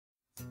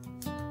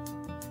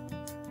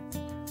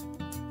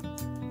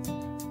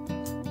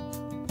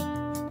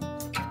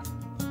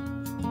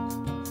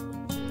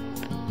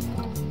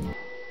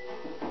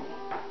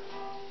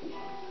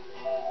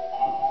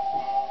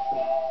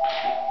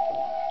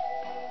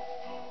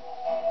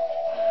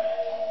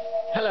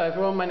Hello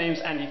everyone, my name's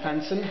Andy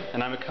Fanson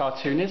and I'm a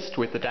cartoonist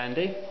with The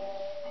Dandy,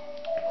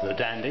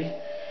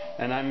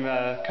 and I'm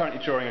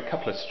currently drawing a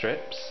couple of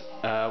strips,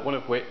 one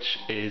of which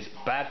is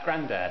Bad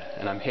Grandad,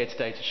 and I'm here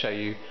today to show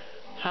you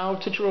how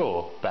to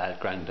draw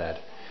Bad Grandad.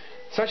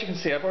 So as you can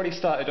see, I've already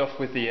started off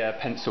with the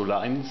pencil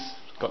lines,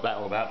 got that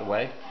all out of the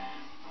way.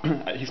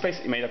 He's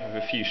basically made up of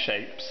a few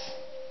shapes.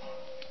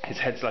 His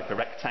head's like a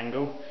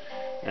rectangle,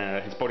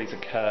 his body's a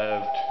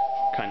curved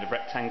kind of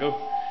rectangle,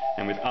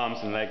 and with arms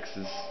and legs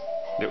as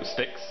little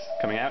sticks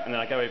coming out, and then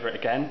I go over it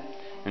again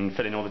and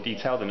fill in all the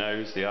detail, the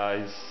nose, the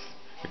eyes,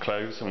 the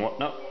clothes and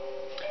whatnot.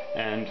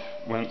 And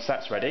once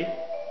that's ready,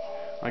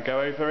 I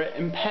go over it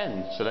in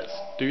pen. So let's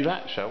do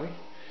that, shall we?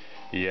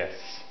 Yes.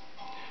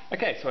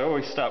 Okay, so I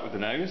always start with the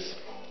nose.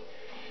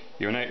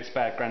 You'll notice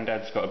Bad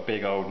Grandad's got a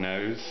big old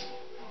nose,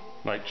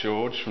 like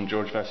George from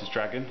George vs.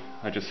 Dragon.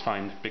 I just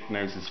find big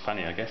noses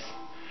funny, I guess.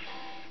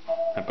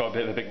 I've got a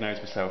bit of a big nose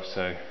myself,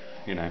 so,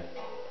 you know,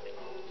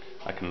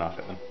 I can laugh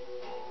at them.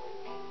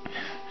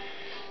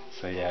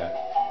 So yeah,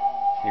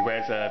 he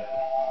wears a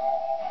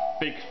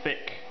big,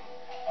 thick,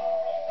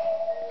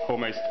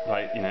 almost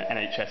like, you know,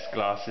 NHS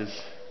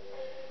glasses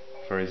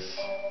for his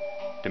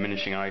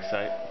diminishing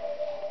eyesight.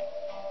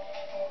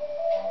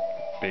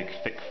 Big,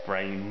 thick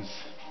frames,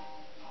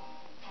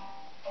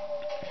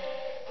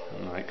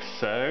 like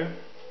so.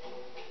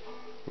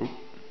 Ooh.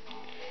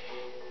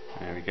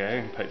 There we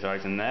go. Put his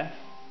eyes in there.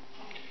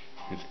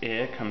 His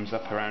ear comes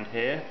up around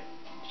here,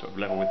 sort of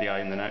level with the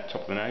eye in the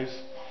top of the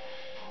nose.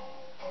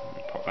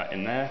 Pop that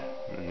in there,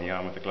 and then the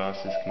arm with the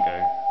glasses can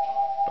go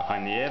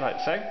behind the ear like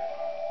so.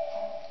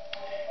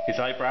 His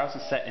eyebrows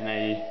are set in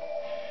a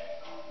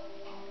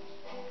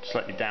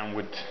slightly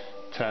downward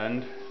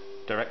turned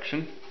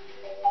direction,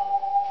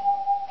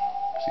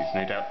 so he's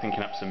no doubt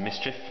thinking up some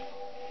mischief.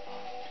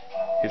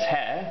 His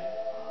hair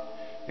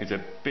is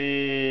a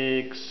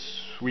big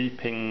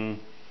sweeping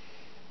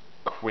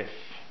quiff,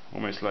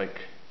 almost like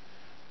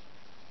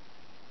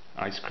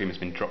ice cream has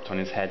been dropped on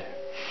his head.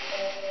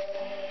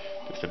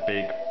 Just a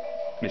big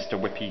Mr.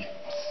 Whippy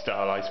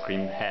style ice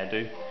cream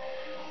hairdo.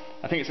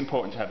 I think it's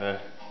important to have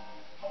a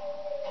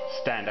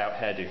standout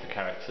hairdo for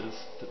characters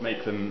that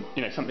make them,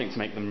 you know, something to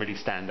make them really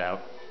stand out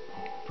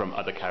from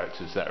other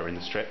characters that are in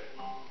the strip.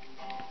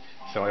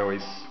 So I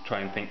always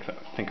try and think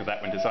of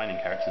that when designing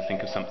characters.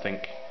 Think of something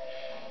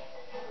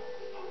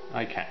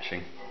eye-catching.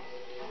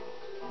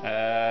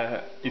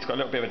 He's got a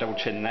little bit of a double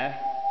chin there,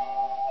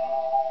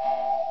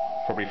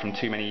 probably from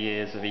too many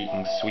years of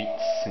eating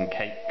sweets and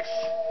cakes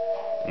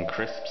and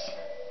crisps.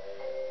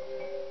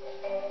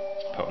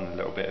 Just put on a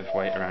little bit of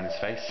weight around his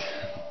face.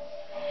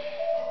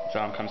 His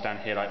arm comes down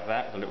here like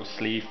that, with a little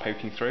sleeve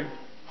poking through.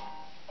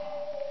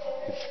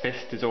 His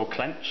fist is all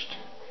clenched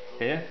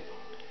here.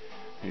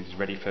 He's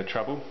ready for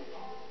trouble.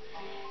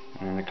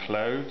 And then the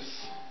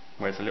clothes,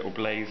 wears a little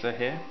blazer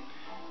here.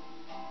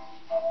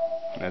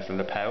 There's the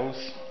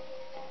lapels.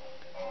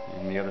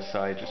 And the other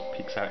side just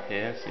peeks out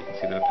here, so you can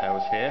see the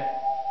lapels here.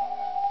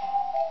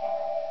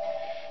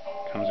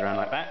 Comes around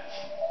like that.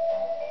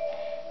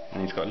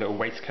 And he's got a little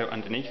waistcoat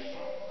underneath.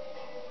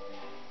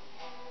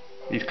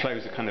 These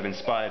clothes are kind of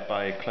inspired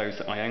by clothes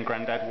that my own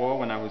granddad wore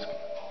that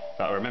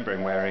I remember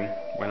him wearing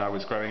when I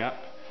was growing up.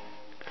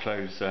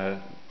 Clothes,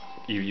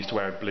 he used to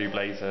wear a blue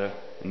blazer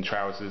and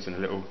trousers and a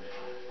little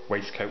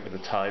waistcoat with a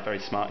tie, very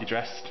smartly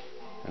dressed.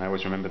 And I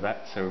always remember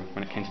that, so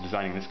when it came to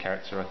designing this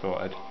character I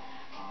thought I'd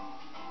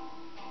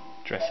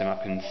dress him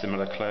up in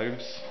similar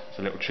clothes as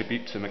a little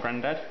tribute to my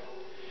granddad.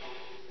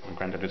 My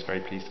granddad was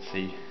very pleased to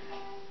see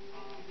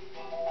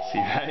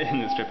that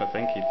in the strip. I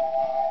think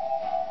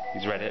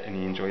he's read it and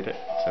he enjoyed it,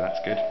 so that's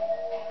good.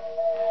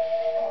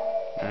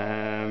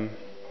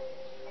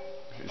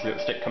 His little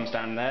stick comes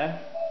down there.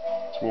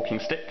 It's a walking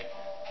stick,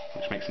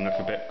 which makes him look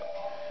a bit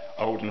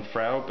old and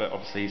frail, but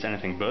obviously he's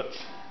anything but.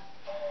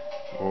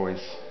 Always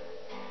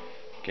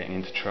getting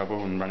into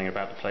trouble and running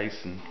about the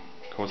place and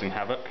causing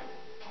havoc.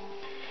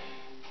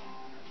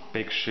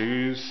 Big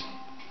shoes,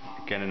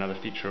 again another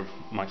feature of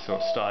my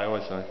sort of style,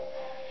 as I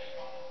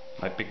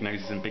like big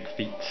noses and big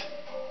feet.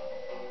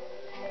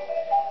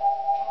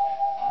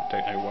 I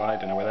don't know why, I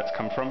don't know where that's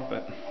come from,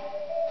 but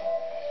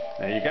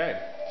there you go.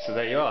 So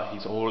there you are,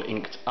 he's all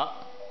inked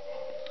up,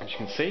 as you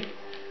can see.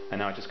 And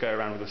now I just go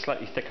around with a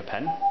slightly thicker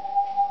pen,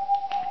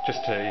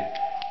 just to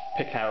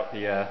pick out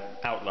the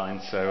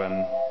outline, so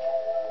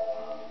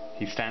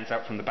he stands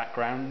out from the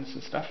backgrounds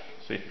and stuff.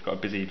 So if you've got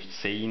a busy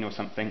scene or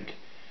something,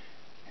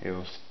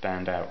 he'll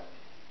stand out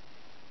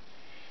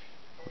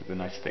with a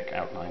nice thick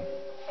outline.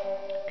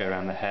 Go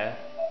around the hair.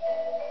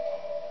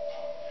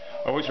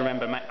 I always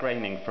remember Matt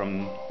Groening,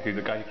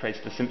 the guy who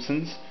created The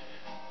Simpsons,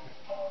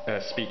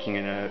 speaking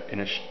in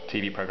a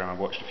TV program I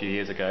watched a few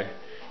years ago,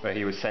 where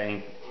he was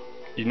saying,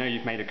 you know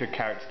you've made a good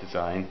character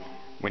design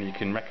when you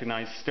can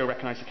still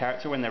recognise the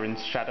character when they're in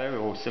shadow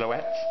or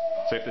silhouette.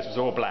 So if this was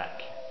all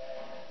black,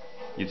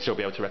 you'd still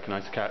be able to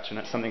recognise the character, and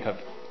that's something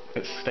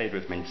that's stayed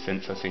with me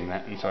since I've seen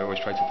that, and so I always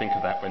try to think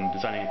of that when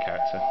designing a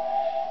character.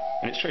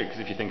 And it's true, because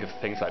if you think of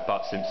things like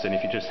Bart Simpson,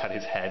 if you just had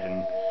his head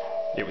and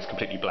it was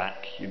completely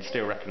black, you'd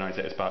still recognise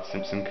it as Bart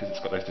Simpson because it's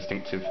got those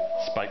distinctive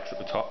spikes at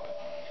the top.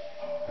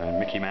 And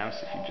Mickey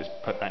Mouse, if you just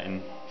put that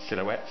in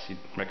silhouettes, you'd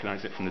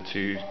recognise it from the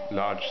two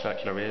large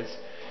circular ears.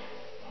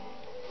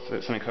 So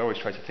it's something I always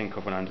try to think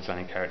of when I'm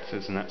designing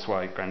characters, and that's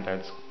why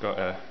Grandad's got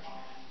a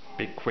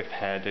big quiff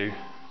hairdo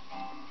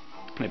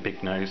and a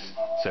big nose.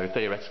 So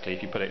theoretically,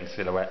 if you put it in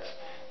silhouette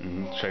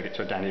and showed it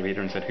to a dandy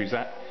reader and said, "Who's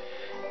that?"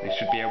 they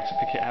should be able to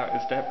pick it out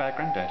as Draw Bad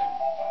Grandad.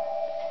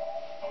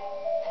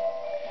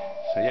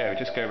 So yeah, we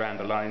just go around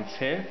the lines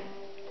here,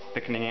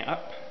 thickening it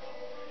up,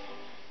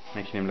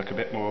 making him look a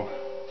bit more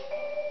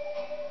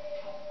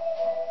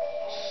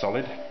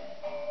solid.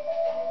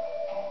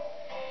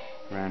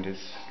 Around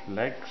his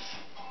legs,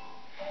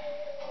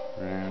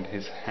 around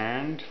his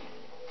hand.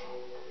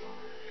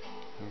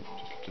 Oh,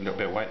 just a little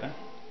bit white there,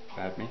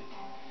 bad me.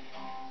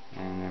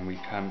 And then we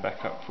come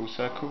back up full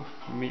circle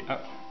and meet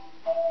up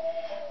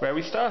where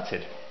we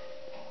started.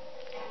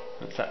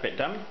 That's that bit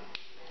done.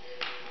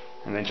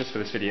 And then just for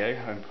this video,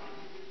 I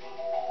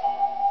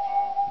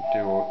do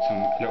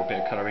a little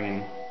bit of colouring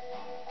in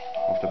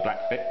of the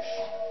black bits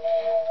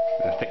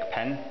with a thick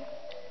pen.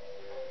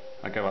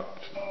 I go up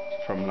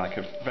from like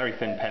a very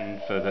thin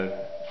pen for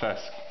the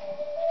first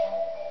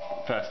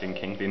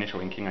inking, the initial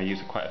inking. I use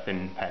quite a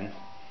thin pen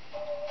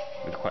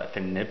with quite a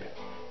thin nib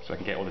so I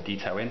can get all the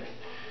detail in.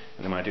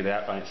 And then when I do the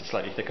outline, it's a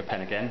slightly thicker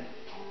pen again.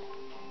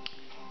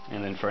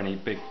 And then for any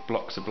big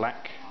blocks of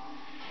black,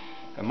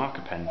 a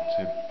marker pen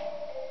to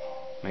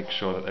make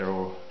sure that they're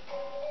all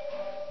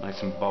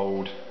nice and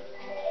bold.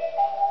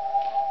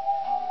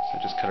 So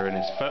just colour in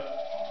his foot.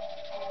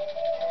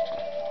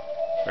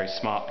 Very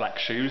smart black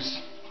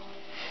shoes.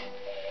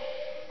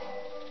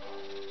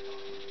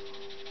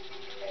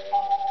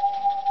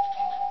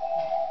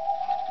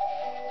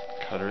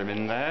 Colour him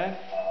in there.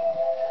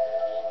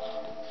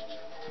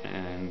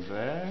 And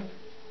there.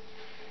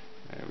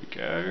 There we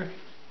go.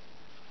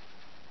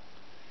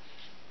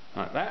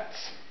 Like that.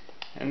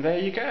 And there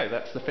you go.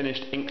 That's the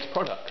finished inked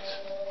product.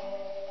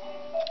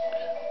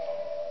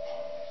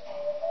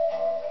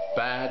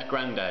 Bad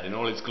Grandad in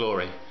all its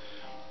glory.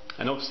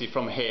 And obviously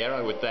from here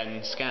I would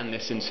then scan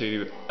this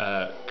into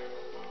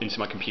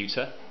my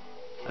computer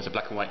as a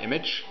black and white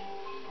image,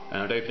 and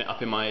I would open it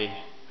up in my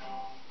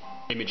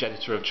image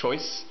editor of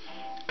choice,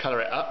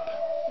 colour it up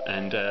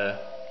and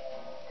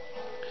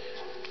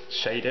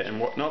shade it and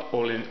whatnot,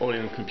 all in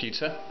the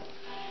computer,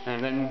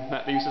 and then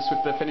that leaves us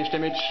with the finished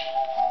image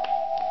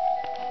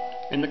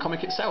in the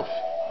comic itself.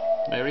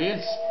 There he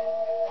is,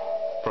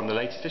 from the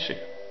latest issue,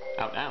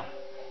 out now.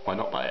 Why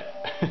not buy it?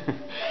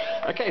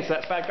 Okay, so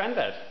that's Bad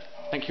Grandad.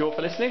 Thank you all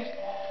for listening,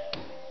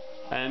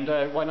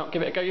 and why not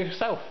give it a go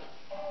yourself?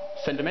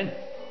 Send them in.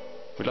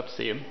 We'd love to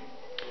see them.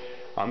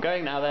 I'm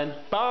going now then.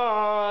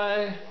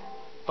 Bye!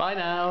 Bye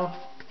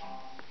now.